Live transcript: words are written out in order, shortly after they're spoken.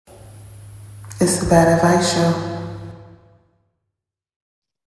It's the Bad Advice Show.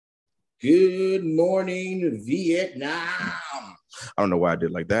 Good morning, Vietnam. I don't know why I did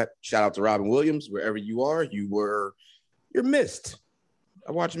like that. Shout out to Robin Williams, wherever you are. You're missed.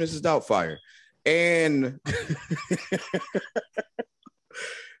 I watched Mrs. Doubtfire. And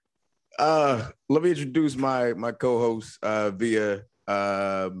let me introduce my co-host via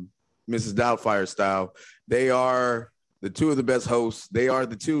Mrs. Doubtfire style. They are the two of the best hosts. They are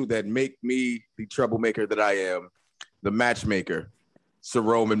the two that make me the troublemaker that I am, the matchmaker.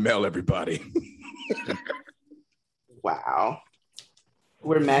 Jerome and Mel, everybody. Wow.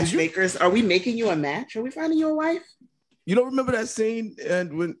 We're matchmakers. Are we making you a match? Are we finding you a wife? You don't remember that scene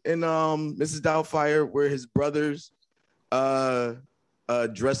in Mrs. Doubtfire where his brothers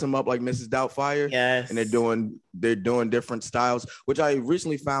dress him up like Mrs. Doubtfire? Yes. And they're doing different styles, which I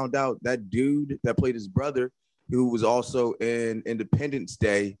recently found out that dude that played his brother, who was also in Independence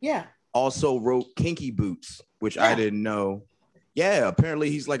Day, also wrote Kinky Boots, which I didn't know. Yeah, apparently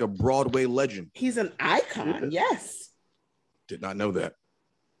he's like a Broadway legend. He's an icon. Yes. Did not know that.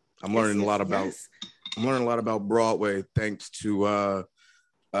 I'm learning a lot about Broadway thanks to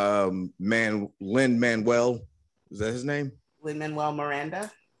Lin-Manuel. Is that his name? Lin-Manuel Miranda.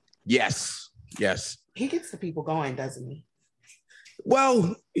 Yes. He gets the people going, doesn't he?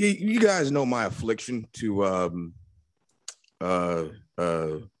 Well, you guys know my affliction to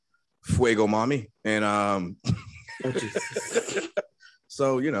Fuego Mommy, and Oh, Jesus.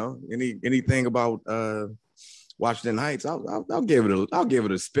 so anything about Washington Heights, I'll give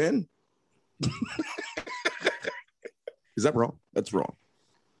it a spin. Is that wrong? That's wrong.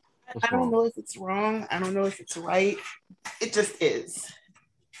 I don't know if it's wrong. I don't know if it's right. It just is.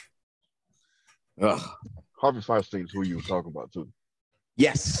 Ugh. Harvey Fierstein's who you were talking about too.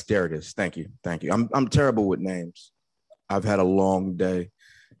 Yes, there it is. Thank you. I'm terrible with names. I've had a long day,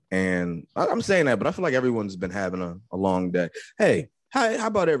 and I'm saying that, but I feel like everyone's been having a long day. Hey, how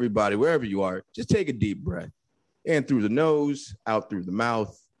about everybody, wherever you are, just take a deep breath. In through the nose, out through the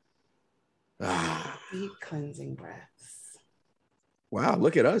mouth. Deep cleansing breaths. Wow,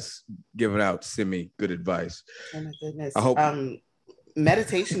 look at us giving out semi-good advice. Oh my goodness. I hope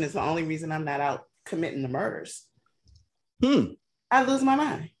meditation is the only reason I'm not out committing the murders. I lose my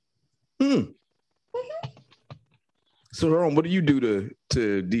mind. So, Ron, what do you do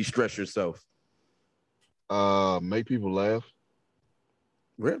to de-stress yourself? Make people laugh.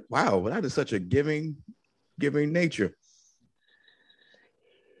 Wow, that is such a giving nature.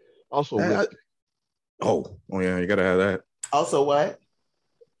 Also, whiskey. Oh yeah, you gotta have that. Also, what?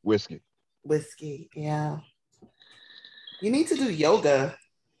 Whiskey, yeah. You need to do yoga.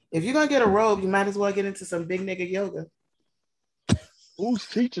 If you're gonna get a robe, you might as well get into some big nigga yoga. Who's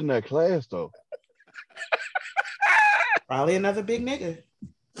teaching that class though? Probably another big nigga.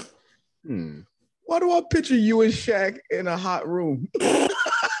 Why do I picture you and Shaq in a hot room?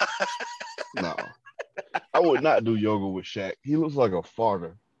 No, I would not do yoga with Shaq. He looks like a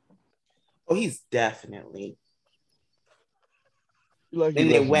farter. Oh, he's definitely. Like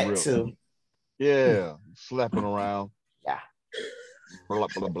and they're wet too. Yeah, slapping around. Yeah. Blah,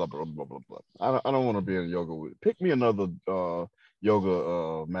 blah, blah, blah, blah, blah, blah. I don't want to be in yoga with. Pick me another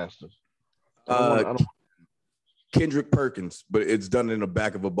yoga master. I don't Kendrick Perkins, but it's done in the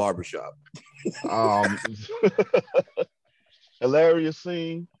back of a barbershop. Hilarious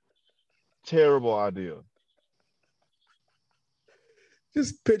scene. Terrible idea.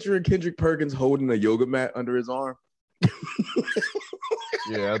 Just picturing Kendrick Perkins holding a yoga mat under his arm.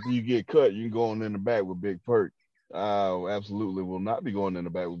 Yeah, after you get cut, you can go on in the back with Big Perk. I absolutely will not be going in the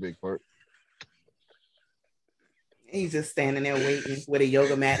back with Big Perk. He's just standing there waiting with a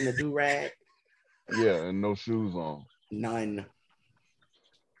yoga mat and a do-rag. Yeah, and no shoes on. None.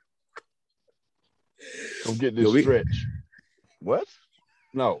 Come get this stretch. What?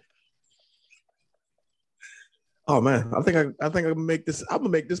 No. Oh man, I think I'm gonna make this. I'm gonna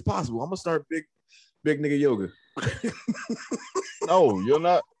make this possible. I'm gonna start big nigga yoga. No, you're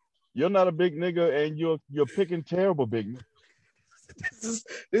not. You're not a big nigga, and you're picking terrible big niggas.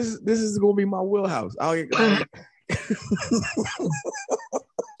 This is gonna be my wheelhouse. I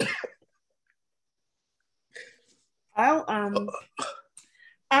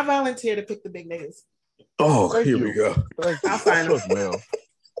volunteer to pick the big niggas. Oh, here we go. I'll find them.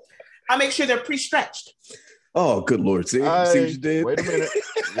 I'll make sure they're pre-stretched. Oh, good Lord. See what you did? Wait a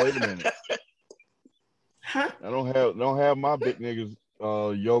minute. Huh? I don't have my big niggas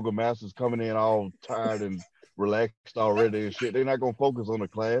yoga masters coming in all tired and relaxed already and shit. They're not gonna focus on the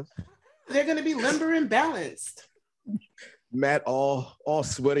class. They're gonna be limber and balanced. Matt all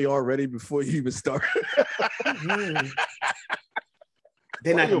sweaty already before you even start.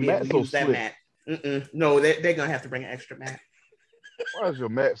 They're not gonna be able to use that mat. No, they're gonna have to bring an extra mat. Why is your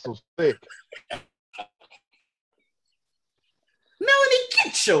mat so thick? Melanie,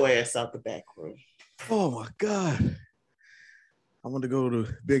 get your ass out the back room. Oh my God. I want to go to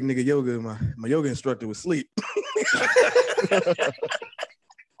big nigga yoga. My yoga instructor was asleep.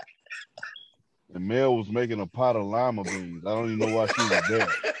 And Mel was making a pot of lima beans. I don't even know why she was there.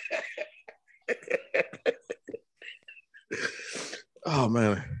 Oh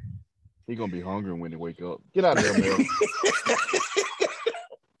man. He gonna be hungry when he wake up. Get out of here, Mel.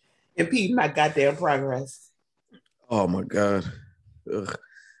 Impeding my goddamn progress. Oh my God. Ugh.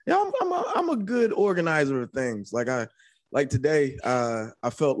 Yeah, I'm a good organizer of things. Like today, I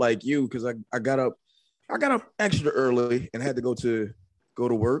felt like you because I got up extra early and had to go to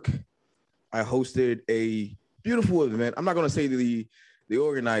work. I hosted a beautiful event. I'm not going to say the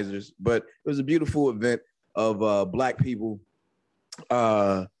organizers, but it was a beautiful event of Black people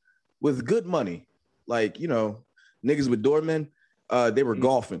with good money. Like, niggas with doormen, they were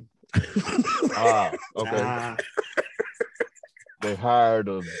golfing. Okay. They hired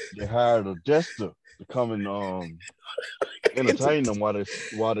a jester to come and entertain them while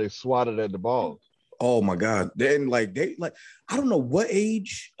they swatted at the ball. Oh my God. Then I don't know what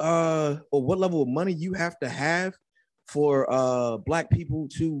age or what level of money you have to have for Black people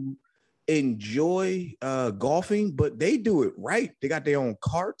to enjoy golfing, but they do it right. They got their own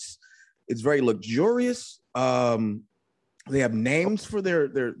carts. It's very luxurious. They have names for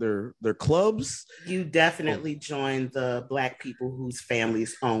their clubs. You definitely joined the Black people whose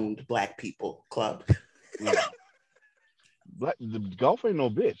families owned Black people club. Golf ain't no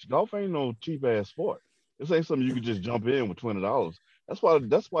bitch. Golf ain't no cheap ass sport. This ain't something you can just jump in with $20.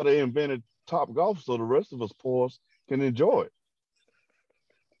 That's why they invented Top Golf, so the rest of us poors can enjoy it.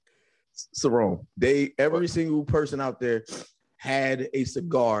 Sarone, every single person out there had a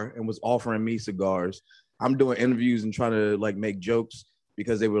cigar and was offering me cigars. I'm doing interviews and trying to make jokes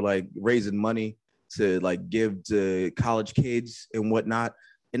because they were raising money to give to college kids and whatnot.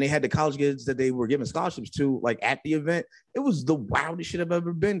 And they had the college kids that they were giving scholarships to at the event. It was the wildest shit I've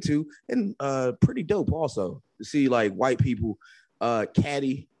ever been to, and pretty dope also to see white people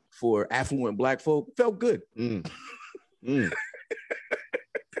caddy for affluent Black folk. Felt good. Did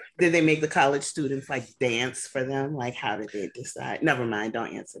they make the college students dance for them? How did they decide? Never mind.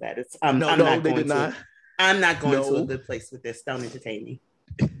 Don't answer that. I'm not going to a good place with this. Don't entertain me.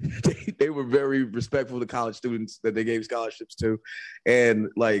 They were very respectful of the college students that they gave scholarships to. And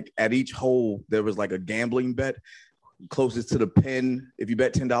at each hole, there was a gambling bet closest to the pin. If you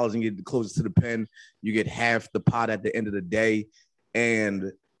bet $10 and get the closest to the pin, you get half the pot at the end of the day.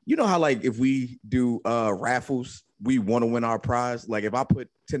 And you know how if we do raffles, we want to win our prize. If I put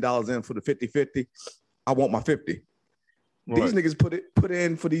 $10 in for the 50-50, I want my 50. Right. These niggas put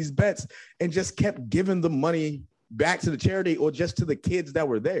in for these bets and just kept giving the money back to the charity or just to the kids that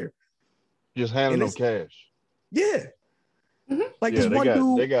were there. Just handing them cash. Yeah. Mm-hmm. This one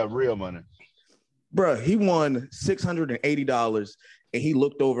dude, they got real money. Bro, he won $680 and he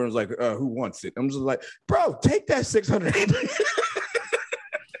looked over and was like, who wants it? I'm just like, bro, take that $680.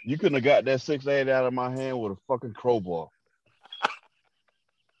 You couldn't have got that $680 out of my hand with a fucking crowbar.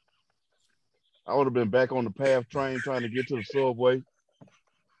 I would have been back on the PATH train trying to get to the subway.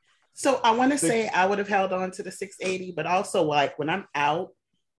 So I want to say I would have held on to the $680, but also when I'm out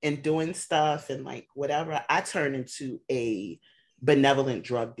and doing stuff and whatever, I turn into a benevolent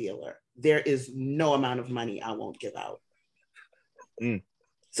drug dealer. There is no amount of money I won't give out.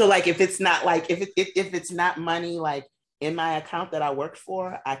 So if it's not if it's not money in my account that I worked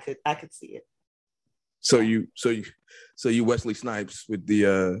for, I could see it. So you Wesley Snipes with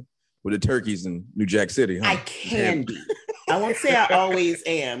the turkeys in New Jack City, huh? I can be. I won't say I always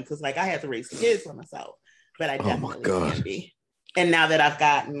am because I had to raise kids for myself, but I definitely can be. And now that I've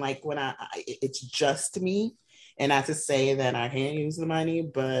gotten when it's just me, and not to say that I can't use the money,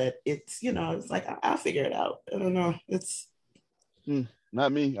 but it's it's I'll figure it out. I don't know. It's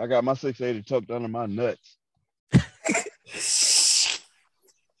not me. I got my $680 tucked under my nuts.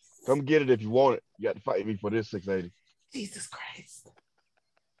 Come get it if you want it. You got to fight me for this $680. Jesus Christ.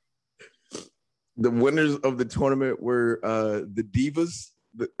 The winners of the tournament were the divas,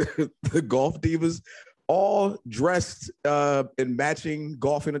 the golf divas, all dressed in matching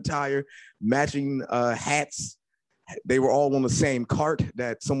golfing attire, matching hats. They were all on the same cart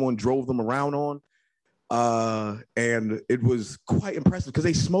that someone drove them around on. And it was quite impressive because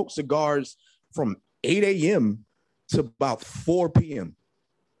they smoked cigars from 8 a.m. to about 4 p.m.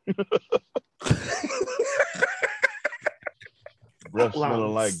 Breath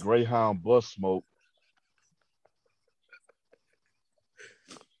smelling like Greyhound bus smoke.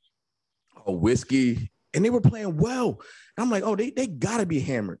 a whiskey, and they were playing well. And I'm like, oh, they gotta be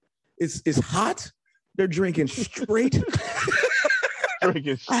hammered. It's hot. They're drinking straight.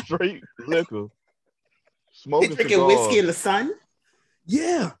 Drinking straight liquor. Smoking drinking cigars. whiskey in the sun.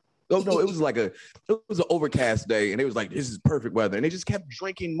 Yeah. Oh no, it was an overcast day, and it was like, this is perfect weather, and they just kept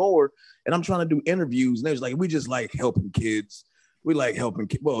drinking more. And I'm trying to do interviews, and they was like, we just like helping kids. We like helping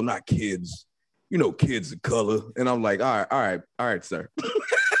kids. Well, not kids, kids of color. And I'm like, all right, sir.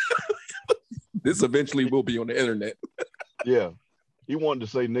 This eventually will be on the internet. Yeah, he wanted to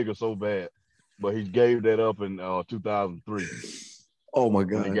say nigga so bad, but he gave that up in 2003. Oh my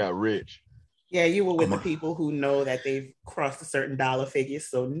god, when he got rich. Yeah, you were with the people who know that they've crossed a certain dollar figure.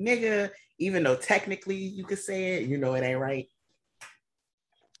 So nigga, even though technically you could say it, it ain't right.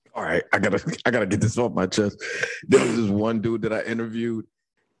 All right, I gotta get this off my chest. There was this one dude that I interviewed,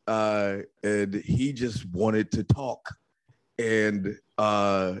 and he just wanted to talk. And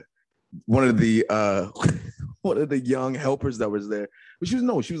one of the young helpers that was there, but she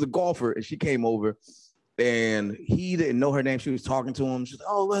was a golfer, and she came over, and he didn't know her name. She was talking to him. She's like,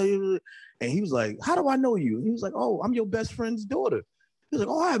 oh, and he was like, how do I know you? And he was like, oh, I'm your best friend's daughter. He was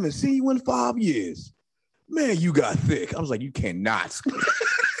like, oh, I haven't seen you in 5 years. Man, you got thick. I was like, you cannot.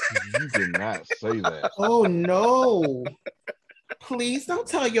 You cannot say that. Oh no. Please don't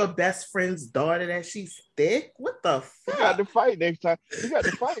tell your best friend's daughter that she's thick. What the fuck? You got to fight next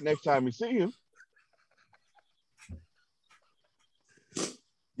time. You see him.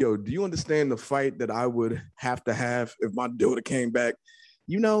 Yo, do you understand the fight that I would have to have if my daughter came back?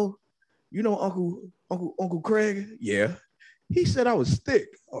 Uncle Craig? Yeah. He said I was thick.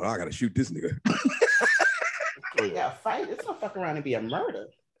 Oh, I gotta shoot this nigga. Yeah, fight. It's not fucking around and be a murder.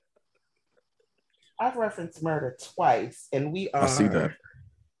 I've referenced murder twice, and we are. I see that.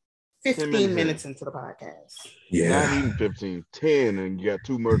 15 minutes into the podcast. Yeah. Not even 15, 10, and you got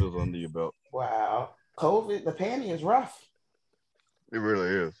 2 murders under your belt. Wow. COVID, the panty is rough. It really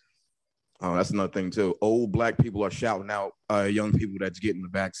is. Oh, that's another thing too. Old black people are shouting out young people that's getting the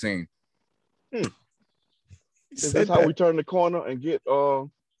vaccine. Is this how we turn the corner and get more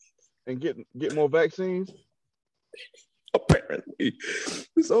vaccines? Apparently,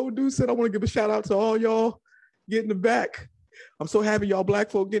 this old dude said, I want to give a shout out to all y'all getting the back. I'm so happy y'all black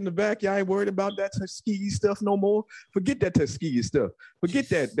folk getting the back. Y'all ain't worried about that Tuskegee stuff no more. Forget that Tuskegee stuff. Forget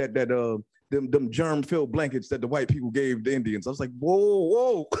that them germ-filled blankets that the white people gave the Indians. I was like,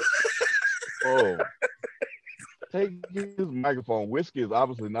 whoa. Oh. Take his microphone. Whiskey is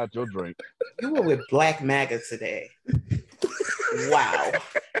obviously not your drink. You were with Black MAGA today. Wow.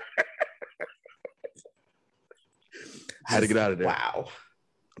 I had to get out of there. Wow.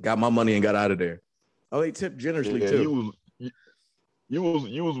 Got my money and got out of there. Oh, they tipped generously too. You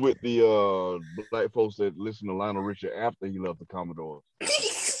was with the black folks that listened to Lionel Richie after he left the Commodores.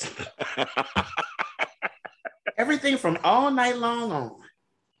 Everything from All Night Long on.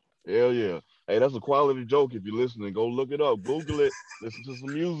 Hell yeah. Hey, that's a quality joke. If you're listening, go look it up. Google it, listen to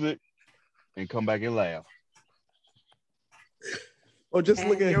some music, and come back and laugh. Or just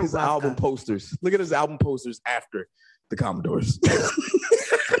look at his album posters. Look at his album posters after the Commodores.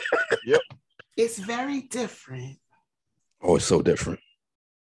 Yep. It's very different. Oh, it's so different.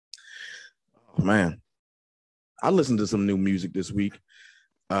 Oh, man. I listened to some new music this week.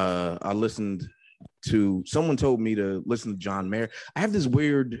 I listened to, someone told me to listen to John Mayer. I have this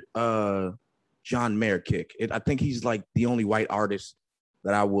weird John Mayer kick. I think he's like the only white artist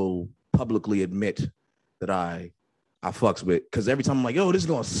that I will publicly admit that I fucks with. Because every time I'm like, yo, this is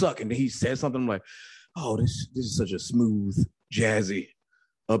going to suck. And then he says something, I'm like, oh, this is such a smooth, jazzy,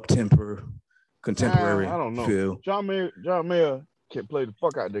 up-tempo, contemporary I don't know. feel. John Mayer can play the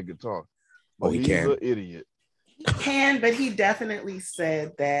fuck out that guitar. But he can. He's an idiot. He can, but he definitely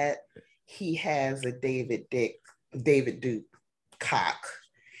said that he has a David Duke cock.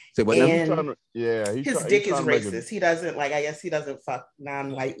 Say what? And his dick is racist. He doesn't I guess he doesn't fuck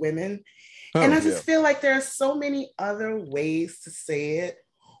non-white women. And I just feel like there are so many other ways to say it.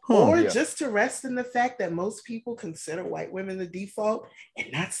 Just to rest in the fact that most people consider white women the default and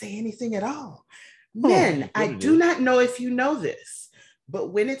not say anything at all. Men, I do not know if you know this,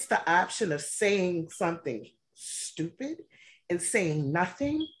 but when it's the option of saying something stupid and saying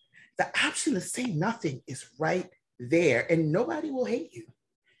nothing, the option of saying nothing is right there, and nobody will hate you.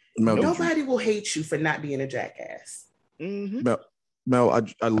 Nobody will hate you for not being a jackass. Mm-hmm. Mel,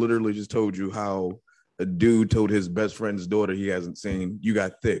 I literally just told you how a dude told his best friend's daughter he hasn't seen, you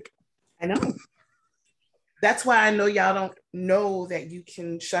got thick. I know. That's why I know y'all don't know that you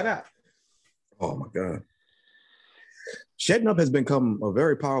can shut up. Oh my God. Shutting up has become a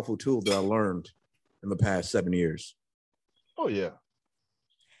very powerful tool that I learned in the past 7 years. Oh yeah.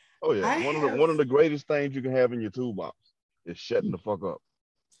 Oh yeah, one of the greatest things you can have in your toolbox is shutting the fuck up.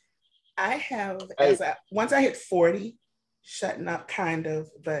 I have once I hit 40, shutting up kind of,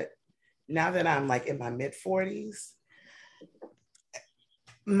 but now that I'm like in my mid 40s,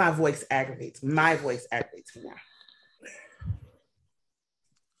 my voice aggravates me now.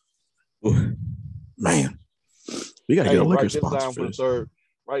 Ooh, man, we gotta get a liquor sponsor for this.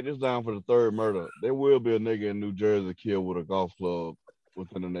 Write this down for the third murder. There will be a nigga in New Jersey killed with a golf club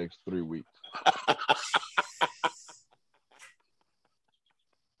within the next 3 weeks.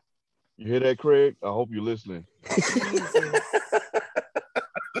 You hear that, Craig? I hope you're listening.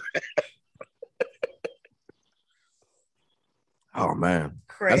 Oh man,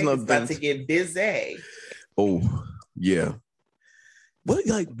 Craig is about to get busy. Oh yeah.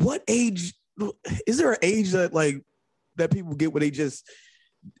 What age is there? An age that people get where they just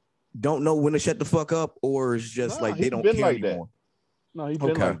don't know when to shut the fuck up, or it's just they don't care anymore? No, he's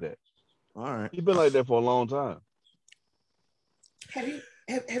been like that. All right, he's been like that for a long time.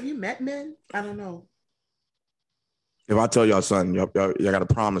 Have you met men? I don't know. If I tell y'all something, y'all got to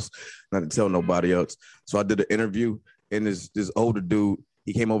promise not to tell nobody else. So I did an interview, and this older dude,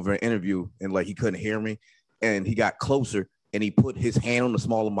 he came over and interview, and he couldn't hear me, and he got closer, and he put his hand on the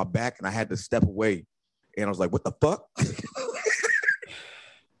small of my back, and I had to step away, and I was like, "What the fuck?"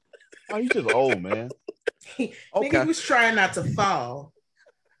 Oh, he's just old, man. Okay. He was trying not to fall.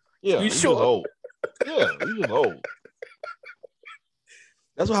 Yeah, he's just old. Yeah, he's just old.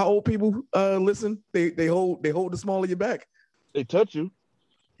 That's why old people listen. They hold the small of your back. They touch you.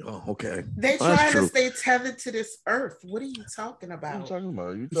 Oh, okay. They trying to stay tethered to this earth. What are you talking about? What are you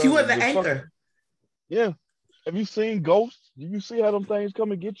talking about? You are the anchor. Yeah. Have you seen Ghosts? Do you see how them things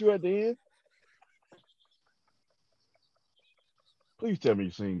come and get you at the end? Please tell me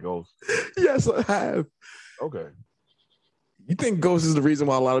you've seen Ghosts. Yes, I have. Okay. You think Ghosts is the reason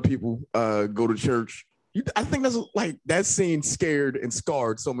why a lot of people go to church? I think that's that scene scared and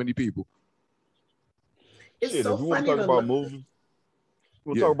scarred so many people. It's so if you funny want to talk about movies,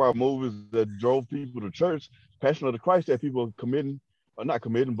 talk about movies that drove people to church. Passion of the Christ had people admitting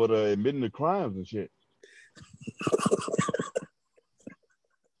to crimes and shit.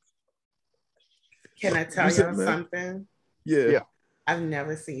 Can I tell y'all something? Yeah. I've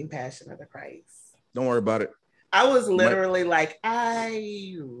never seen Passion of the Christ. Don't worry about it. I was literally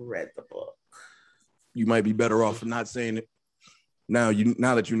I read the book. You might be better off for not saying it. Now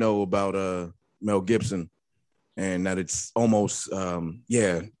that you know about Mel Gibson, and that it's almost he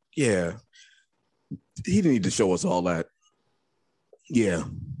didn't need to show us all that. Yeah.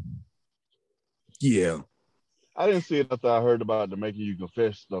 I didn't see it after I heard about the making you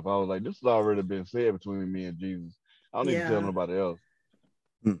confess stuff. I was like, this has already been said between me and Jesus. I don't need to tell nobody else.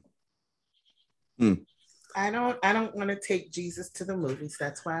 I don't want to take Jesus to the movies.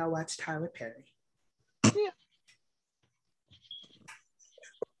 That's why I watch Tyler Perry. Yeah.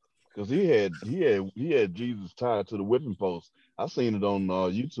 Because he had Jesus tied to the whipping post. I seen it on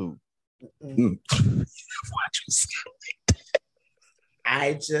YouTube.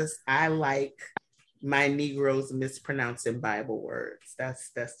 I like my Negroes mispronouncing Bible words.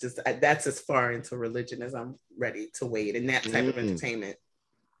 That's as far into religion as I'm ready to wade in that type of entertainment.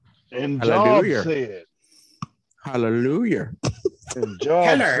 And Job said, "Hallelujah." And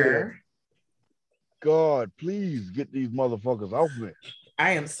Job said, "God, please get these motherfuckers off me."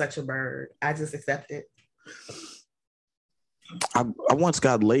 I am such a bird. I just accept it. I once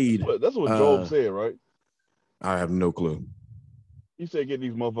got laid. That's what Job said, right? I have no clue. He said, "Get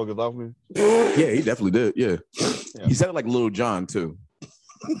these motherfuckers off me." Yeah, he definitely did. Yeah. He said it like Little John too.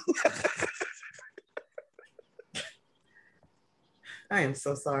 I am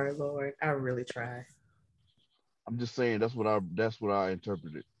so sorry, Lord. I really try. I'm just saying that's what I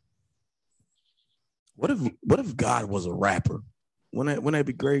interpreted. What if God was a rapper? Wouldn't that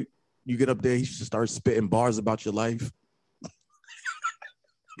be great? You get up there, he should start spitting bars about your life.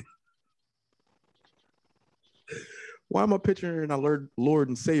 Why am I picturing our Lord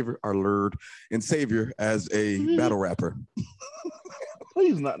and Savior as a battle rapper?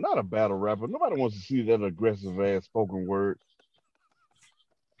 Please, not a battle rapper. Nobody wants to see that aggressive ass spoken word.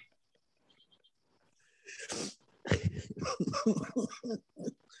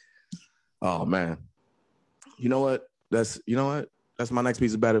 Oh man. You know what? That's my next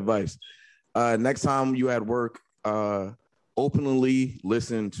piece of bad advice. Next time you at work, openly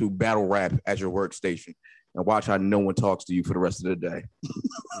listen to battle rap at your workstation and watch how no one talks to you for the rest of the day.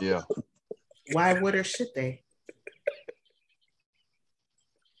 Yeah. Why would or should they?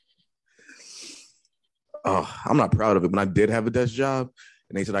 I'm not proud of it. When I did have a desk job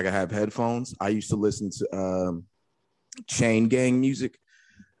and they said I could have headphones, I used to listen to Chain Gang music.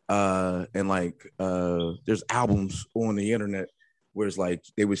 and like there's albums on the internet where it's like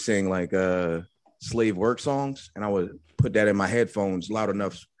they were saying like slave work songs, and I would put that in my headphones loud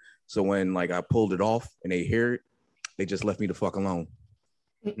enough so when like I pulled it off and they hear it, they just left me the fuck alone.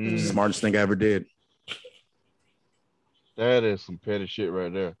 Smartest thing I ever did. That is some petty shit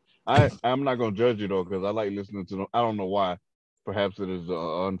right there. I'm not gonna judge you though, because I like listening to them. I don't know why. Perhaps it is the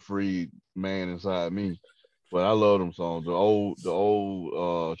unfreed man inside me, but I love them songs. The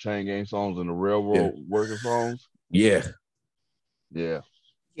old Chain Gang songs and the Railroad Worker songs. Yeah.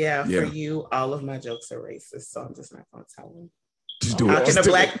 For you, all of my jokes are racist, so I'm just not gonna tell them. Just do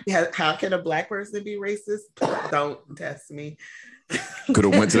it. How can a black person be racist? Don't test me. Could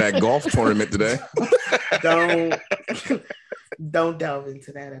have went to that golf tournament today. Don't delve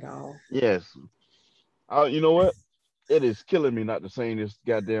into that at all. Yes. You know what? It is killing me not to sing this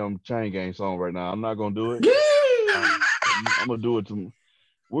goddamn Chain Gang song right now. I'm not gonna do it. I'm gonna do it to.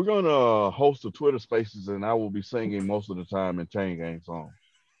 We're gonna host a Twitter Spaces, and I will be singing most of the time in Chain Gang songs.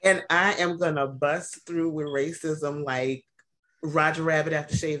 And I am gonna bust through with racism like Roger Rabbit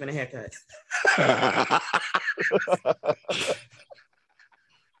after shaving a haircut.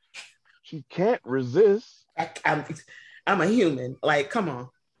 She can't resist. I'm a human. Like, come on.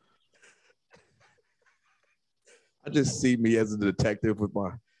 I just see me as a detective with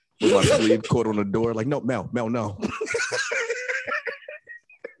my sleeve caught on the door. Like, no, Mel, no.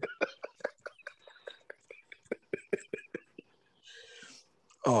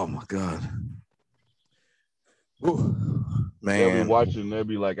 Oh my God. Ooh, man. They'll be watching, they'll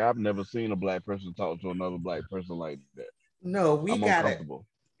be like, I've never seen a black person talk to another black person like that. No, we got it.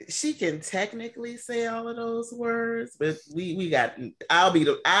 She can technically say all of those words, but I will be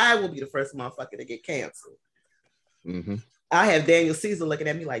the first motherfucker to get canceled. Mm-hmm. I have Daniel Caesar looking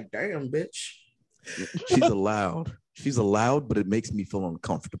at me like, damn, bitch. She's allowed, but it makes me feel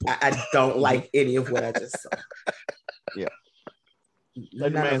uncomfortable. I don't like any of what I just saw. Yeah.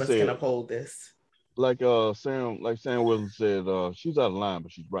 None of us can uphold this. Like Sam Wilson said, she's out of line,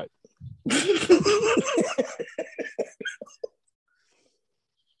 but she's right.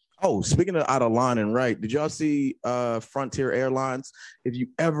 Oh, speaking of out of line and right, did y'all see Frontier Airlines? If you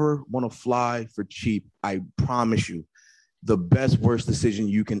ever want to fly for cheap, I promise you, the worst decision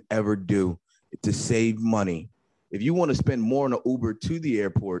you can ever do to save money. If you want to spend more on an Uber to the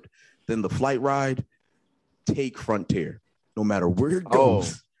airport than the flight ride, take Frontier. No matter where it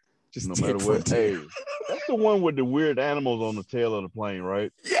goes, just no matter what. Hey, that's the one with the weird animals on the tail of the plane,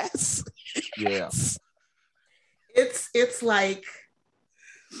 right? Yes. Yeah. It's like.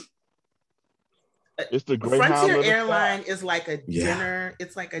 It's the Greyhound. Frontier Airline is like a dinner.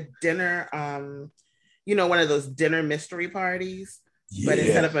 It's like a dinner, one of those dinner mystery parties. Yeah. But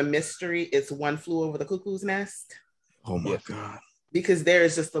instead of a mystery, it's One Flew Over the Cuckoo's Nest. Oh my God. Because there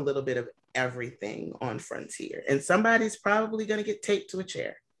is just a little bit of everything on Frontier. And somebody's probably going to get taped to a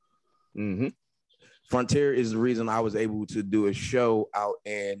chair. Mm-hmm. Frontier is the reason I was able to do a show out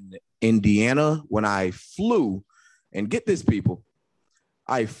in Indiana when I flew. And get this, people.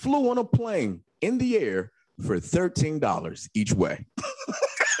 I flew on a plane in the air for $13 each way.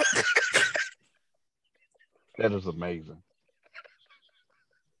 That is amazing.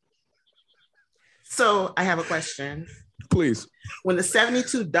 So I have a question. Please. When the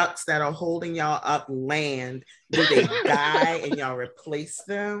 72 ducks that are holding y'all up land, do they die and y'all replace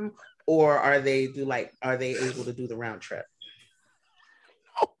them? Or are they able to do the round trip?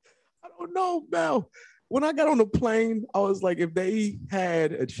 I don't know, Mel. When I got on the plane, I was like, if they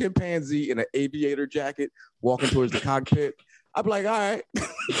had a chimpanzee in an aviator jacket walking towards the cockpit, I'd be like, all right.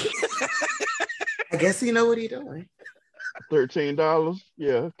 I guess you know what he's doing. $13?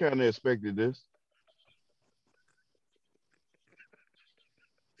 Yeah, kind of expected this.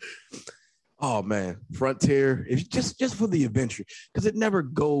 Oh man, Frontier, if just for the adventure, because it never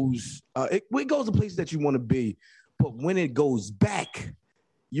goes. It goes to places that you want to be, but when it goes back,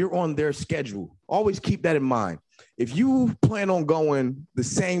 you're on their schedule. Always keep that in mind. If you plan on going the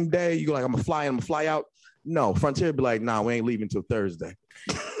same day, you're like, I'm gonna fly out. No, Frontier be like, nah, we ain't leaving till Thursday.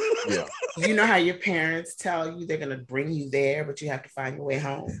 Yeah. You know how your parents tell you they're gonna bring you there, but you have to find your way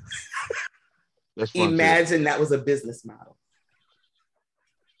home. Imagine that was a business model.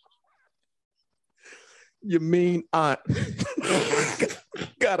 You mean aunt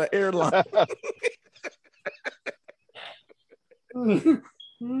got an airline. I'm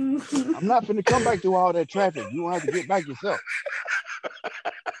not finna come back through all that traffic. You won't have to get back yourself.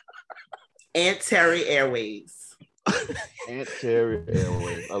 Aunt Terry Airways. Aunt Terry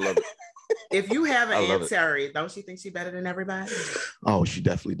Airways. I love it. If you have an Aunt Terry, don't she think she's better than everybody? Oh, she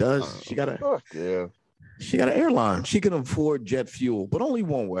definitely does. She got a. Yeah. She got an airline. She can afford jet fuel, but only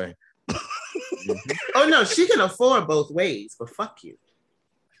one way. Oh no, she can afford both ways, but fuck you.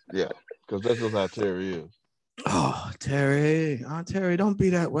 Yeah, because that's just how Terry is. Oh, Terry, Aunt Terry, don't be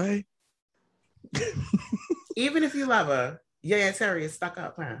that way. Even if you love her, yeah, Terry is stuck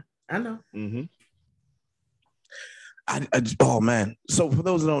up, huh? I know. Mm-hmm. Oh man. So for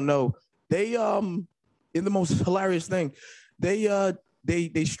those that don't know, they in the most hilarious thing, they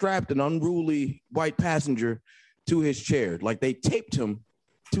strapped an unruly white passenger to his chair. Like they taped him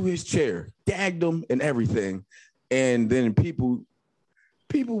to his chair, gagged him and everything. And then people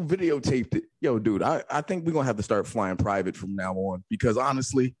videotaped it. Yo, dude, I think we're gonna have to start flying private from now on because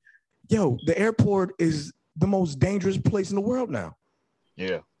honestly, yo, the airport is the most dangerous place in the world now.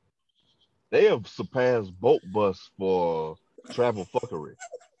 Yeah. They have surpassed Boat Bus for travel fuckery.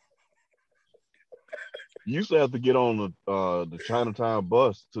 You used to have to get on the Chinatown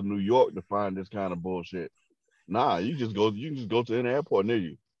bus to New York to find this kind of bullshit. Nah, you can just go to any airport near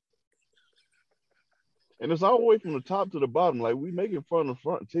you. And it's all the way from the top to the bottom. Like we making fun of the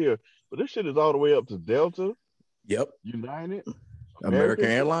frontier, but this shit is all the way up to Delta. Yep. United. American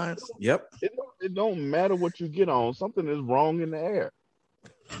Airlines. Yep. It don't matter what you get on. Something is wrong in the air.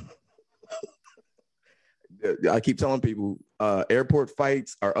 I keep telling people airport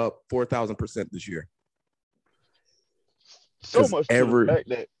fights are up 4,000% this year. So much to the fact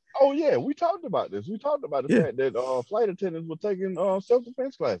that, oh yeah, we talked about this. We talked about the fact that flight attendants were taking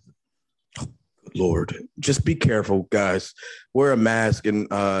self-defense classes. Lord, just be careful, guys. Wear a mask and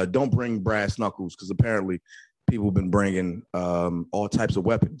don't bring brass knuckles because apparently people have been bringing all types of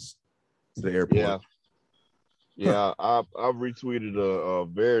weapons to the airport. Yeah. I retweeted a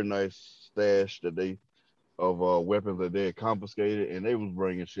very nice stash of weapons that they had confiscated, and they was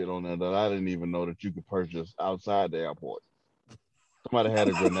bringing shit on there that I didn't even know that you could purchase outside the airport. Somebody had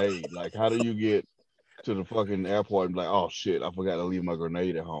a grenade. Like, how do you get to the fucking airport and be like, oh shit, I forgot to leave my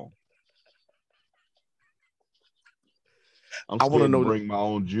grenade at home? I want to know bring my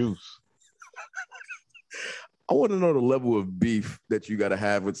own juice. I want to know the level of beef that you got to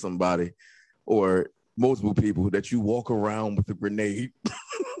have with somebody or multiple people that you walk around with a grenade.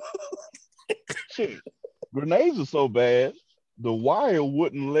 Shit, grenades are so bad, The Wire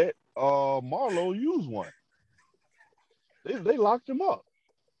wouldn't let Marlo use one. They locked him up.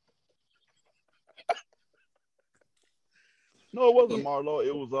 No, it wasn't Marlo.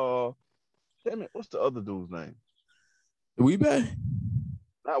 It was damn it, what's the other dude's name? Weebay?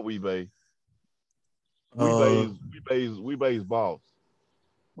 Not Weebay. Weebay's boss.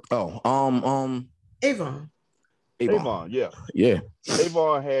 Oh, Avon, yeah. Yeah.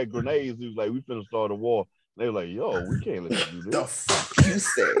 Avon had grenades. He was like, we finna start a war. They were like, yo, we can't let you do this. The fuck you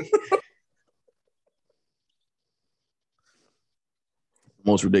say?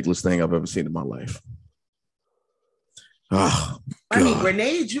 Most ridiculous thing I've ever seen in my life. Oh, I mean,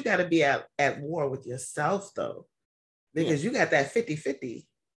 grenades, you got to be at war with yourself, though, because you got that 50-50.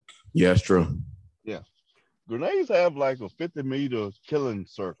 Yeah, it's true. Yeah. Grenades have like a 50-meter killing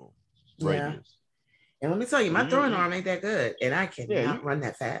circle radius. And let me tell you, my throwing arm ain't that good, and I cannot run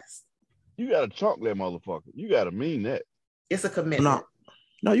that fast. You got to chunk that motherfucker. You got to mean that. It's a commitment.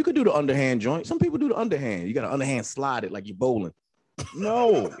 No, you could do the underhand joint. Some people do the underhand. You got to underhand slide it like you're bowling.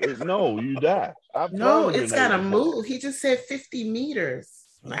 No, you die. No, it's got to move. He just said 50 meters.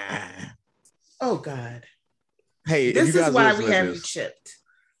 Nah. Oh, God. Hey, this is why we have you chipped.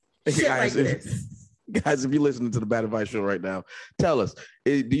 Shit guys, like this. Guys, if you're listening to the Bad Advice Show right now, tell us,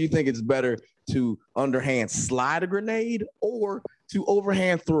 do you think it's better to underhand slide a grenade or to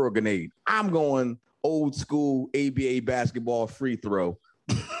overhand throw a grenade? I'm going old school ABA basketball free throw.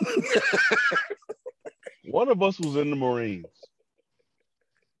 One of us was in the Marines.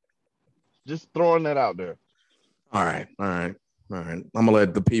 Just throwing that out there. All right. I'm gonna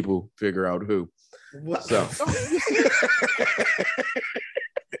let the people figure out who. What? So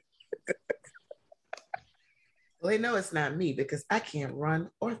well, they know it's not me because I can't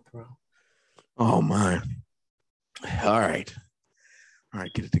run or throw. Oh my. All right,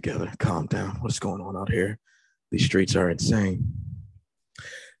 get it together. Calm down. What's going on out here? These streets are insane.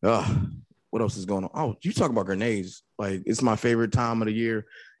 What else is going on? Oh, you talk about grenades. Like, it's my favorite time of the year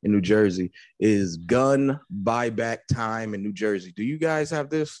in New Jersey is gun buyback time in New Jersey. Do you guys have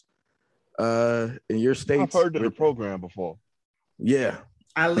this in your states? I've heard of the program before. Yeah.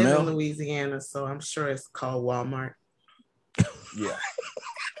 I live in Louisiana, so I'm sure it's called Walmart. Yeah.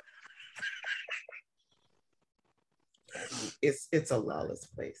 It's a lawless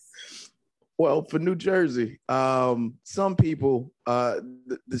place. Well, for New Jersey, some people,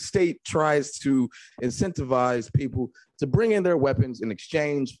 the state tries to incentivize people to bring in their weapons in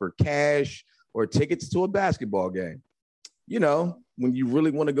exchange for cash or tickets to a basketball game. You know, when you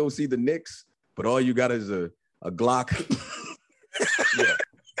really want to go see the Knicks, but all you got is a Glock. Yeah.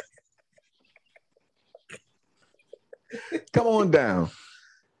 Come on down.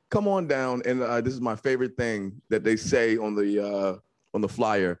 And this is my favorite thing that they say on the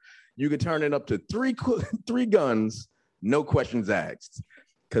flyer. You can turn it up to three guns, no questions asked.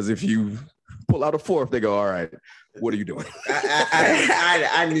 Because if you pull out a fourth, they go, all right, what are you doing?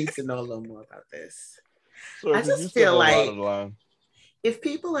 I need to know a little more about this. So I just feel like if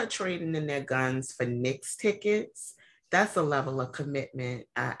people are trading in their guns for Knicks tickets, that's a level of commitment.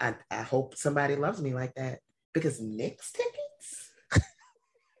 I hope somebody loves me like that. Because Knicks tickets?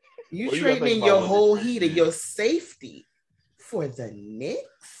 You trading in your whole heat and your safety for the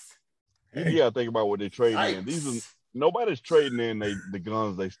Knicks? You gotta think about what they're trading in. Nobody's trading in the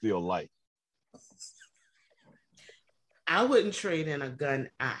guns they still like. I wouldn't trade in a gun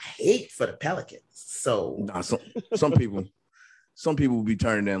I hate for the Pelicans. So nah, some people will be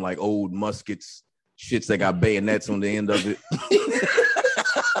turning in like old muskets, shits that got bayonets on the end of it.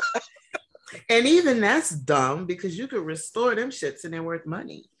 And even that's dumb because you could restore them shits and they're worth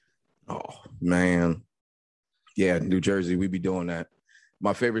money. Oh man. Yeah, New Jersey, we be doing that.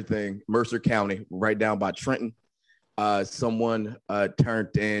 My favorite thing, Mercer County, right down by Trenton. Someone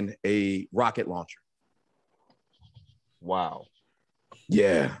turned in a rocket launcher. Wow.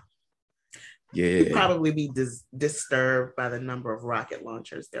 Yeah. You'd probably be disturbed by the number of rocket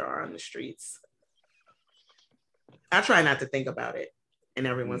launchers there are on the streets. I try not to think about it, and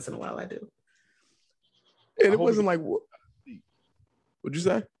every once in a while I do. And it wasn't like, what'd you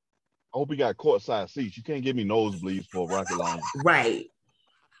say? I hope he got courtside seats. You can't give me nosebleeds for a rocket launcher. Right.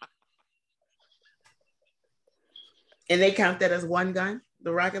 And they count that as one gun?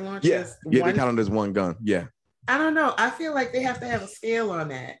 The rocket launcher? Yeah, they count it as one gun. Yeah. I don't know. I feel like they have to have a scale on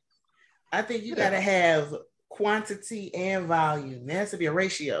that. I think you got to have quantity and volume. There has to be a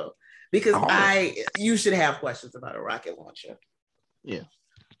ratio because you should have questions about a rocket launcher. Yeah.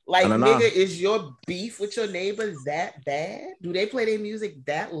 Like, nigga, is your beef with your neighbor that bad? Do they play their music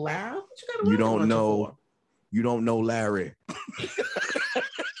that loud? You don't know. For? You don't know Larry.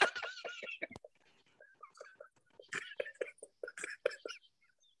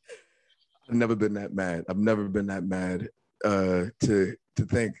 I've never been that mad. To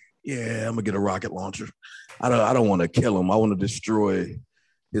think, yeah, I'm gonna get a rocket launcher. I don't want to kill him. I want to destroy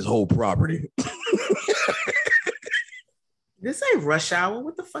his whole property. This ain't Rush Hour.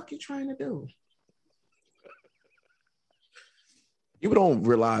 What the fuck you trying to do? People don't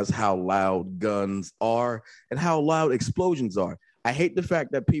realize how loud guns are and how loud explosions are. I hate the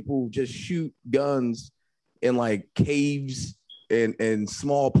fact that people just shoot guns in like caves and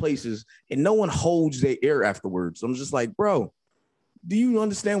small places and no one holds their air afterwards. I'm just like, bro, do you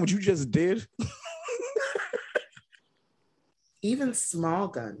understand what you just did? Even small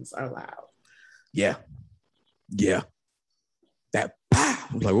guns are loud. Yeah. That pow,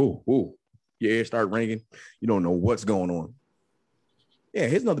 I was like, oh, your ear start ringing. You don't know what's going on. Yeah,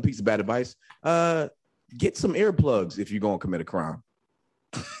 here's another piece of bad advice. Get some earplugs if you're gonna commit a crime.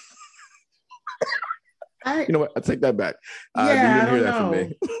 You know what? I take that back. You didn't hear that from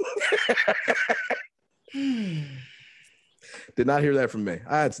me. Did not hear that from me.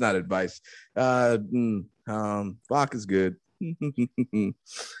 It's not advice. Bach is good.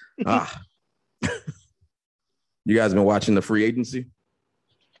 You guys been watching the free agency?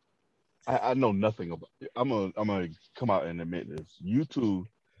 I know nothing about it. I'm gonna come out and admit this. YouTube,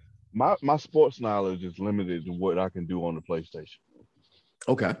 my sports knowledge is limited to what I can do on the PlayStation.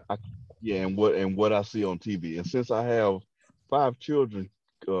 Okay. And what I see on TV. And since I have 5 children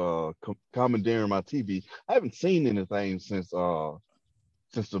commandeering my TV, I haven't seen anything since the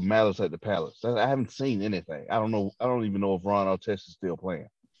Malice at the Palace. I haven't seen anything. I don't even know if Ron Artest is still playing.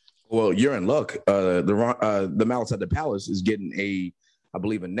 Well, you're in luck. The Malice at the Palace is getting I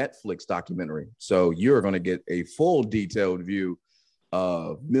believe, a Netflix documentary. So you're going to get a full detailed view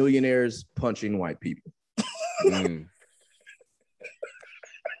of millionaires punching white people. Man,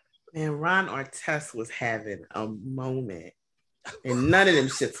 Ron Artest was having a moment, and none of them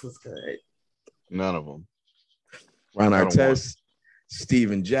shits was good. None of them. Ron Artest,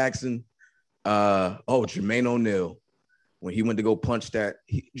 Steven Jackson, Jermaine O'Neal. When he went to go punch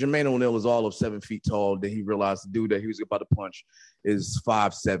Jermaine O'Neal is all of 7 feet tall. Then he realized the dude that he was about to punch is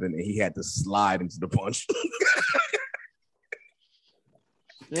 5'7", and he had to slide into the punch.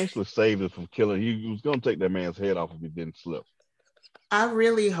 He actually saved it from killing. He was going to take that man's head off if he didn't slip. I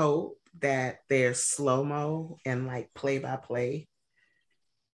really hope that there's slow-mo and like play-by-play.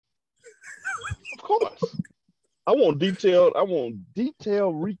 Of course. I want detailed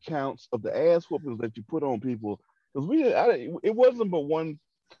recounts of the ass whoopings that you put on people because it wasn't but one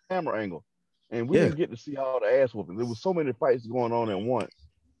camera angle, and we Yeah. didn't get to see all the ass whoopings. There was so many fights going on at once.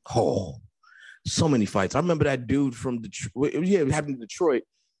 Oh, so many fights. I remember that dude from Detroit. Yeah, it happened in Detroit.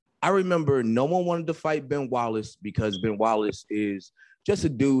 I remember no one wanted to fight Ben Wallace because Ben Wallace is just a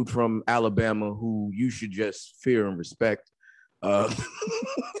dude from Alabama who you should just fear and respect. Yeah.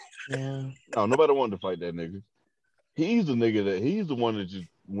 No, nobody wanted to fight that nigga. He's the one that just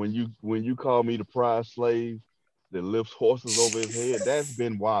when you call me the prize slave that lifts horses over his head, that's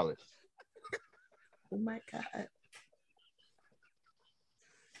Ben Wallace. Oh my God.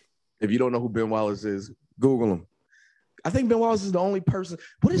 If you don't know who Ben Wallace is, Google him. I think Ben Wallace is the only person.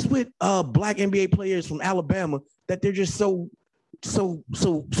 What is with black NBA players from Alabama that they're just so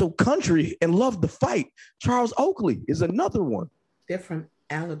country and love to fight? Charles Oakley is another one. They're from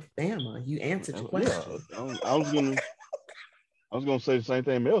Alabama. You answered your question. Yeah, I was gonna say the same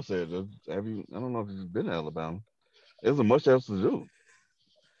thing Mel said. I don't know if you've been to Alabama. There's much else to do.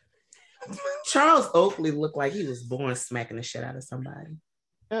 Charles Oakley looked like he was born smacking the shit out of somebody.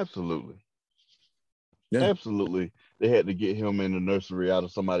 Absolutely. Yeah. Absolutely. They had to get him in the nursery out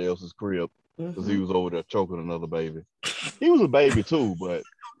of somebody else's crib because he was over there choking another baby. He was a baby too, but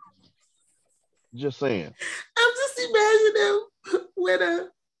just saying. I'm just imagining him with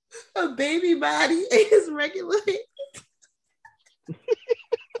a baby body and his regular head.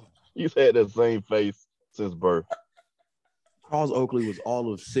 He's had that same face since birth. Charles Oakley was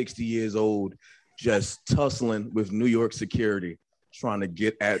all of 60 years old, just tussling with New York security, trying to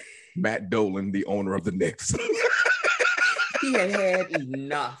get at Matt Dolan, the owner of the Knicks. He had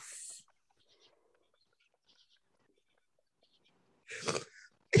enough.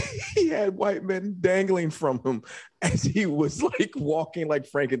 He had white men dangling from him as he was like walking like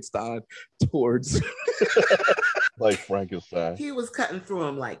Frankenstein towards. Like Frankenstein. He was cutting through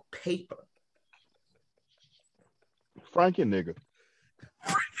him like paper. Frankie nigga.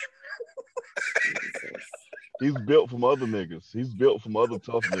 He's built from other niggas. He's built from other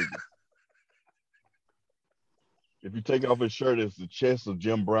tough niggas. If you take off his shirt, it's the chest of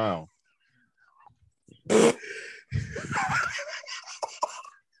Jim Brown.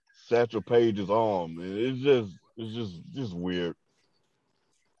 Satchel Paige's arm. It's just weird.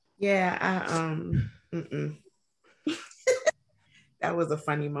 Yeah, that was a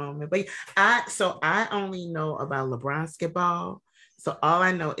funny moment. But I only know about LeBron basketball. So all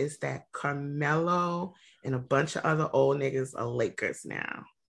I know is that Carmelo and a bunch of other old niggas are Lakers now.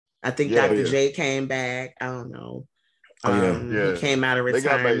 I think Dr. J came back. I don't know. He came out of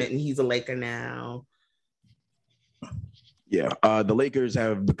retirement and he's a Laker now. Yeah, the Lakers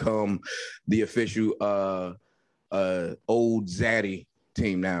have become the official old zaddy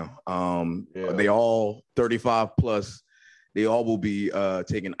team now. They all 35 plus. They all will be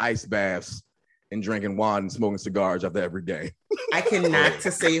taking ice baths and drinking wine and smoking cigars after every game. I cannot,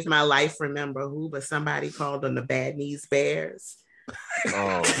 to save my life, remember who, but somebody called them the Bad Knees Bears.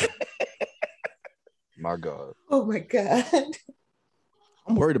 Oh, my God. Oh, my God.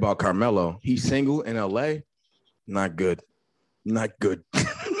 I'm worried about Carmelo. He's single in LA. Not good. Not good. I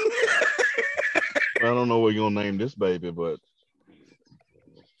don't know what you're going to name this baby, but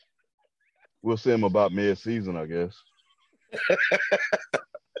we'll see him about mid-season, I guess.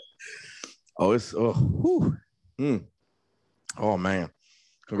 Oh, man.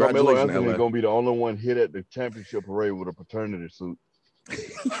 Carmelo Anthony is going to be the only one hit at the championship parade with a paternity suit.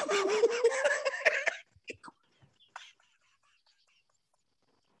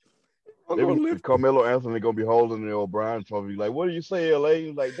 Carmelo Anthony going to be holding the O'Brien trophy. Like, what do you say, LA?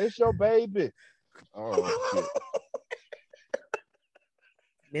 He's like, that's your baby. Oh, shit.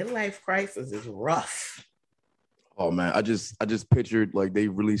 Midlife crisis is rough. Oh man, I just pictured like they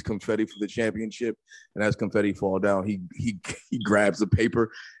release confetti for the championship, and as confetti fall down, he grabs a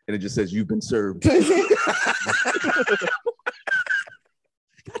paper and it just says, "You've been served." God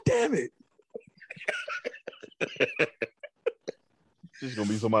damn it! There's gonna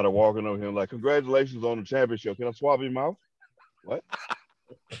be somebody walking over him like, "Congratulations on the championship. Can I swab your mouth?" What?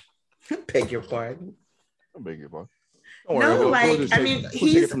 Beg your pardon. I beg your pardon. Don't worry,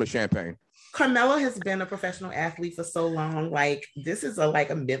 he's from the champagne. Carmelo has been a professional athlete for so long. Like, this is a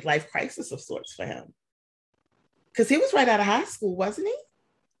midlife crisis of sorts for him. Because he was right out of high school, wasn't he?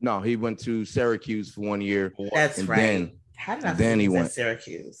 No, he went to Syracuse for 1 year. That's right. How did I then he went to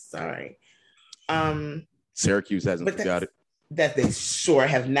Syracuse? Sorry. Syracuse hasn't got it. That they sure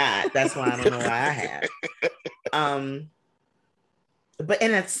have not. That's why I don't know why I have. But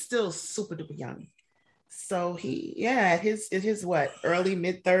that's still super duper young. So he, at his what, early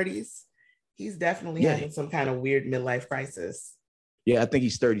mid 30s, He's definitely having some kind of weird midlife crisis. Yeah, I think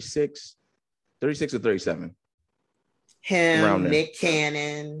he's 36 or 37. Him, Nick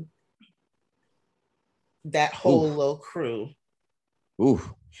Cannon, that whole little crew. Ooh.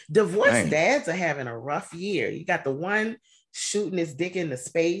 Divorced dads are having a rough year. You got the one shooting his dick into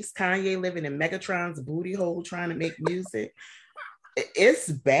space, Kanye living in Megatron's booty hole trying to make music. It's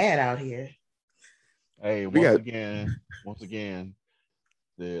bad out here. Hey, once again,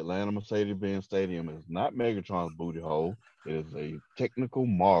 the Atlanta Mercedes-Benz Stadium is not Megatron's booty hole. It is a technical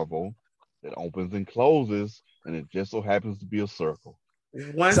marvel that opens and closes, and it just so happens to be a circle.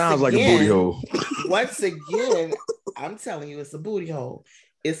 Sounds like a booty hole. Once again, I'm telling you, it's a booty hole.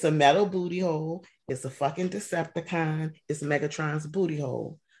 It's a metal booty hole. It's a fucking Decepticon. It's Megatron's booty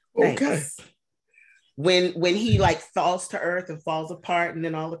hole. Thanks. Okay. When he like falls to earth and falls apart, and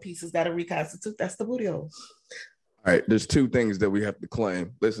then all the pieces got to reconstitute, that's the booty hole. All right, there's two things that we have to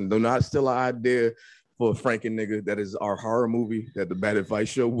claim. Listen, do not steal an idea for a Franken nigga. That is our horror movie that the Bad Advice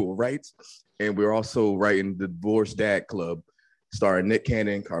Show will write. And we're also writing the Divorced Dad Club, starring Nick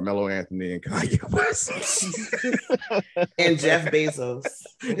Cannon, Carmelo Anthony, and Kanye West. And Jeff Bezos.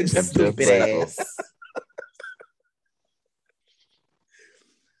 Stupid ass.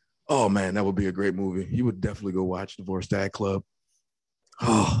 Oh, man, that would be a great movie. You would definitely go watch Divorced Dad Club.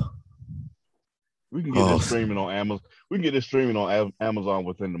 Oh. We can get this streaming on Amazon. We can get this streaming on Amazon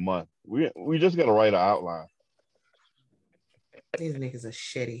within the month. We just got to write an outline. These niggas are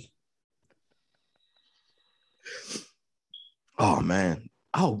shitty. Oh man,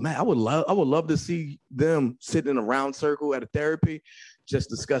 I would love to see them sitting in a round circle at a therapy, just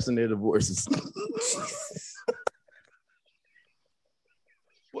discussing their divorces.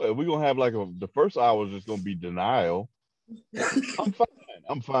 Well, we're gonna have like the first hour is just gonna be denial.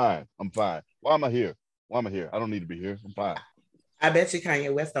 I'm fine. Why am I here? I don't need to be here. I'm fine. I bet you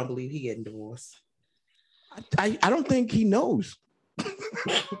Kanye West don't believe he getting divorced. I don't think he knows.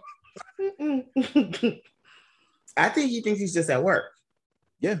 I think he thinks he's just at work.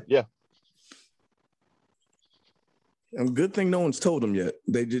 Yeah. And good thing no one's told him yet.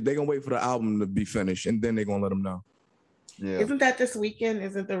 They gonna wait for the album to be finished, and then they're gonna let him know. Yeah. Isn't that this weekend?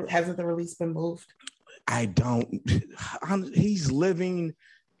 Hasn't the release been moved? I don't. He's living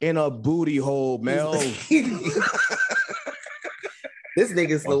in a booty hole, Mel. This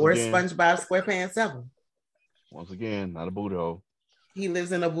nigga's the worst SpongeBob SquarePants ever. Once again, not a booty hole. He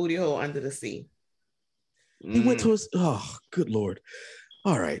lives in a booty hole under the sea. He went to his. Oh, good Lord.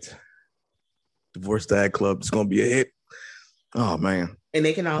 All right. Divorced Dad Club is going to be a hit. Oh, man. And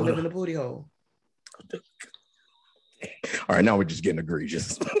they can all live in a booty hole. All right, now we're just getting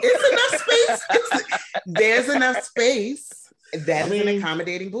egregious. It's enough space. There's enough space. That is an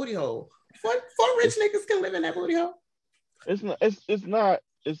accommodating booty hole. Four rich niggas can live in that booty hole. It's not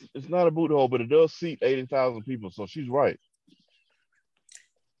a booty hole, but it does seat 80,000 people. So she's right.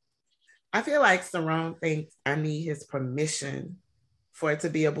 I feel like Saron thinks I need his permission for it to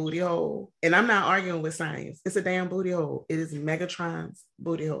be a booty hole. And I'm not arguing with science. It's a damn booty hole. It is Megatron's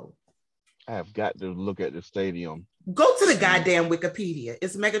booty hole. I have got to look at the stadium. Go to the goddamn Wikipedia.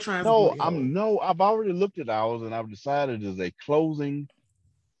 It's Megatron's booty hole. I've already looked at ours and I've decided it's a closing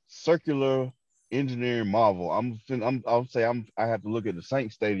circular engineering marvel. I have to look at the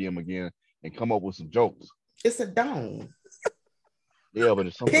Saints Stadium again and come up with some jokes. It's a dome. Yeah, but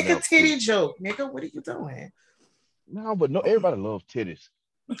it's something Pick else. A titty joke, nigga. What are you doing? No, but everybody loves titties.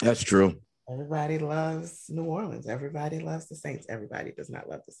 That's true. Everybody loves New Orleans. Everybody loves the Saints. Everybody does not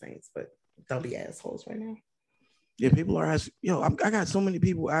love the Saints, but don't be assholes right now. Yeah, people are asking. I got so many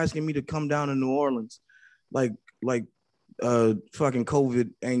people asking me to come down to New Orleans, like fucking COVID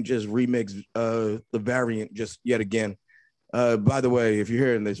ain't just remix the variant just yet again. By the way, if you're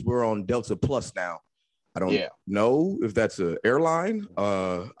hearing this, we're on Delta Plus now. I don't know if that's an airline.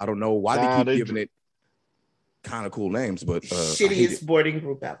 I don't know why they keep giving it kind of cool names, but shittiest boarding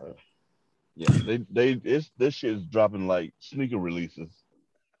group ever. Yeah, this shit is dropping like sneaker releases.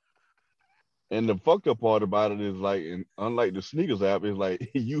 And the fucked up part about it is like, unlike the sneakers app, is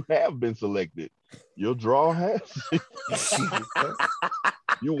like you have been selected. Your draw has.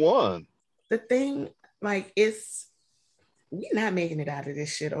 You won. The thing, like, we're not making it out of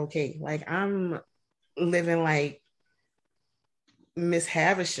this shit. Okay, like I'm living like Miss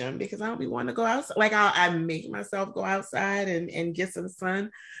Havisham because I don't be wanting to go outside. Like I make myself go outside and get some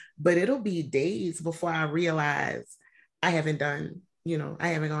sun, but it'll be days before I realize I haven't gone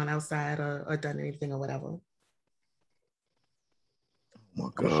outside or done anything or whatever. Oh my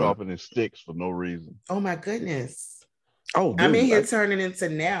God. I'm sharpening sticks for no reason. Oh my goodness. Oh, dude, I'm in here turning into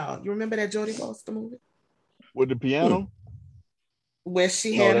Now. You remember that Jodie Foster movie? With the piano? Where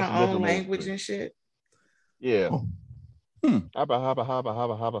she had her own language and shit. Yeah.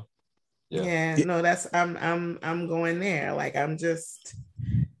 Haba. Yeah. No, that's I'm going there. Like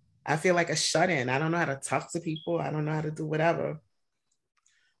I feel like a shut-in. I don't know how to talk to people. I don't know how to do whatever.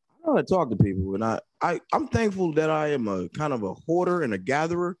 I know how to talk to people, and I'm thankful that I am a kind of a hoarder and a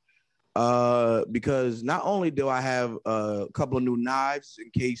gatherer. Because not only do I have a couple of new knives in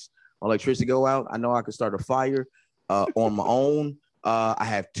case electricity go out, I know I can start a fire on my own. I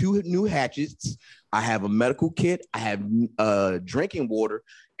have 2 new hatchets. I have a medical kit. I have drinking water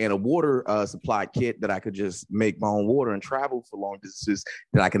and a water supply kit that I could just make my own water and travel for long distances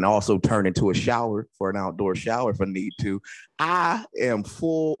that I can also turn into a shower for an outdoor shower if I need to. I am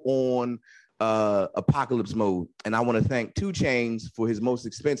full on apocalypse mode, and I want to thank 2 Chainz for his most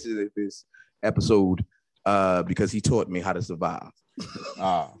expensive episode because he taught me how to survive.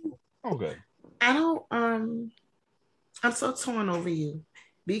 Okay. I don't I'm so torn over you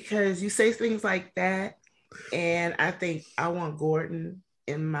because you say things like that, and I think I want Gordon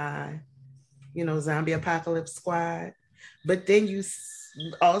in my, zombie apocalypse squad. But then you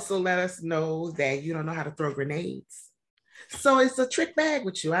also let us know that you don't know how to throw grenades. So it's a trick bag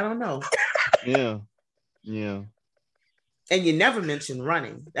with you. I don't know. Yeah. And you never mentioned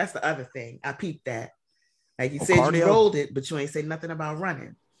running. That's the other thing. I peeped that. Like you said, cardio. You rolled it, but you ain't say nothing about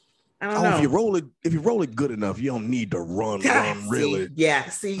running. I don't know. If you roll it good enough, you don't need to run really. Yeah,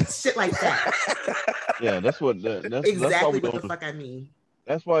 see, shit like that. Yeah, that's exactly what the fuck I mean.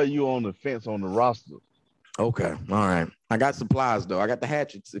 That's why you on the fence on the roster. Okay, all right. I got supplies though. I got the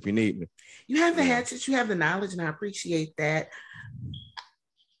hatchets if you need me. You have the hatchets. You have the knowledge, and I appreciate that.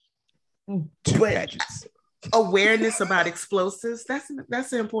 2 hatchets. Awareness about explosives. That's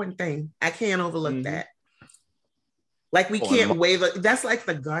an important thing. I can't overlook that. Like we can't weigh that's like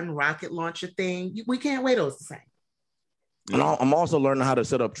the gun rocket launcher thing. We can't weigh those the same. And I'm also learning how to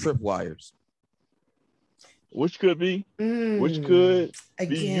set up tripwires. Which could be useful.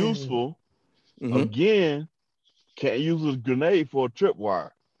 Again, can't use a grenade for a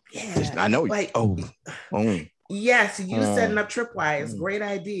tripwire. Yeah, I know. Like, yes, you setting up tripwires, great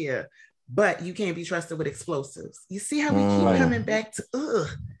idea. But you can't be trusted with explosives. You see how we keep coming back to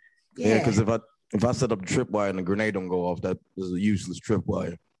Yeah, because if I set up a tripwire and the grenade don't go off, that is a useless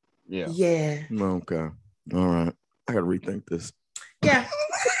tripwire. Yeah. Okay. All right. I gotta rethink this. Yeah.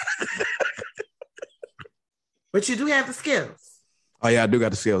 But you do have the skills. Oh yeah, I do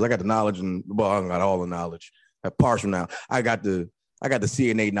got the skills. I got the knowledge, and I got all the knowledge. Partial now. I got the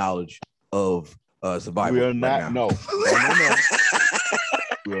CNA knowledge of survival. We are not. No.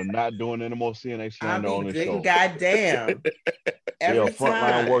 We are not doing any more CNA slander on this show. Goddamn. We are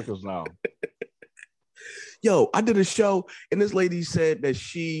frontline workers now. Yo, I did a show, and this lady said that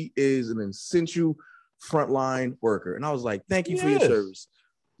she is an essential frontline worker, and I was like, "Thank you for your service."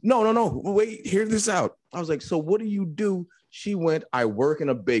 No. Wait, hear this out. I was like, "So what do you do?" She went, "I work in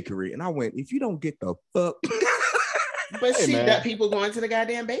a bakery," and I went, "If you don't get the fuck." But she got people going to the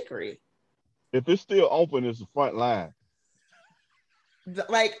goddamn bakery. If it's still open, it's the front line.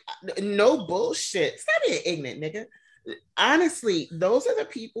 Like, no bullshit. Stop being ignorant, nigga. Honestly, those are the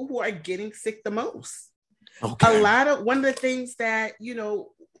people who are getting sick the most. Okay. One of the things that,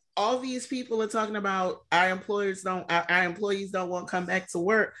 all these people are talking about, our employees don't want to come back to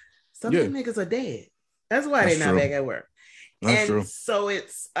work. Some of them niggas are dead. That's why they're not back at work. That's true. So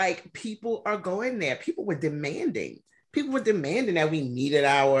it's like people are going there. People were demanding that we needed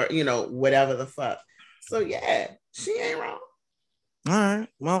our, whatever the fuck. So yeah, she ain't wrong. All right.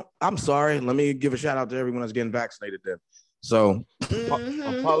 Well, I'm sorry. Let me give a shout out to everyone that's getting vaccinated then. So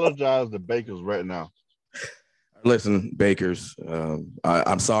apologize to bakers right now. Listen, bakers,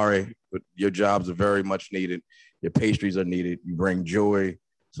 I'm sorry, but your jobs are very much needed. Your pastries are needed. You bring joy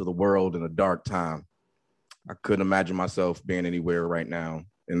to the world in a dark time. I couldn't imagine myself being anywhere right now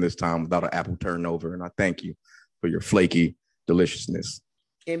in this time without an apple turnover. And I thank you for your flaky deliciousness.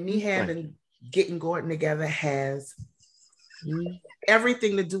 And me getting Gordon together has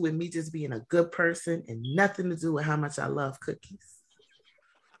everything to do with me just being a good person and nothing to do with how much I love cookies.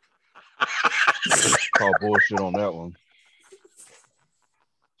 Call bullshit on that one.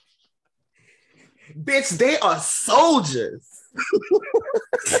 Bitch, they are soldiers.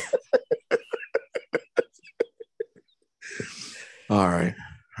 All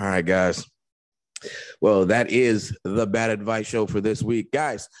right, guys. Well, that is the Bad Advice Show for this week.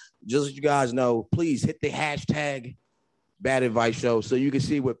 Guys, just so you guys know, please hit the hashtag Bad Advice Show so you can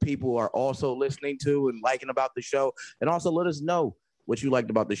see what people are also listening to and liking about the show. And also let us know what you liked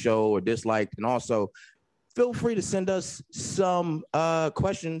about the show or disliked. And also, feel free to send us some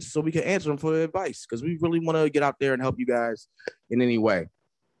questions so we can answer them for advice, because we really want to get out there and help you guys in any way,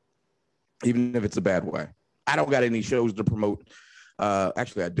 even if it's a bad way. I don't got any shows to promote.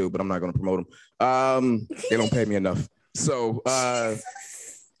 Actually, I do, but I'm not going to promote them. They don't pay me enough. So,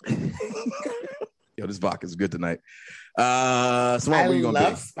 yo, this vodka is good tonight. Simone, where you gonna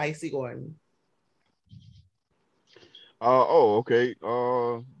love be? Spicy Gordon. Okay.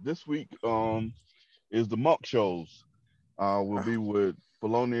 This week is the Monk shows. We'll be with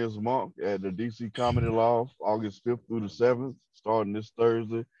Felonious Monk at the DC Comedy Loft, August 5th through the 7th, starting this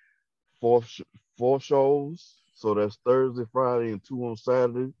Thursday. Four shows. So that's Thursday, Friday, and 2 on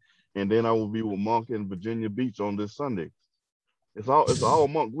Saturday. And then I will be with Monk in Virginia Beach on this Sunday. It's all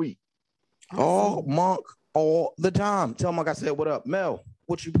Monk week. All Monk all the time. Tell Monk I said what up. Mel,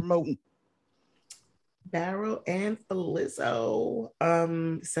 what you promoting? Barrel and Felizzo,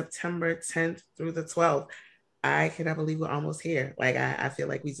 September 10th through the 12th. I cannot believe we're almost here. Like, I feel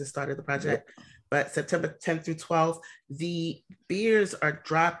like we just started the project. But September 10th through 12th, the beers are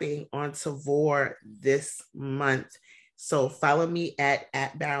dropping on Tavour this month. So follow me at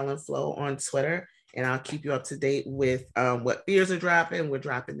Barrel and Flow on Twitter, and I'll keep you up to date with what beers are dropping. We're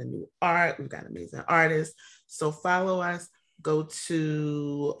dropping the new art. We've got amazing artists. So follow us. Go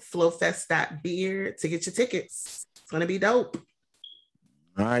to flowfest.beer to get your tickets. It's going to be dope.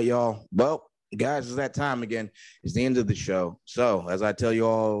 All right, y'all. Well, guys, it's that time again. It's the end of the show. So, as I tell you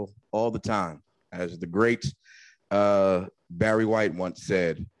all the time, as the great Barry White once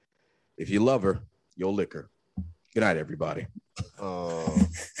said, if you love her, you'll lick her. Good night, everybody.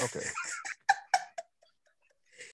 Okay.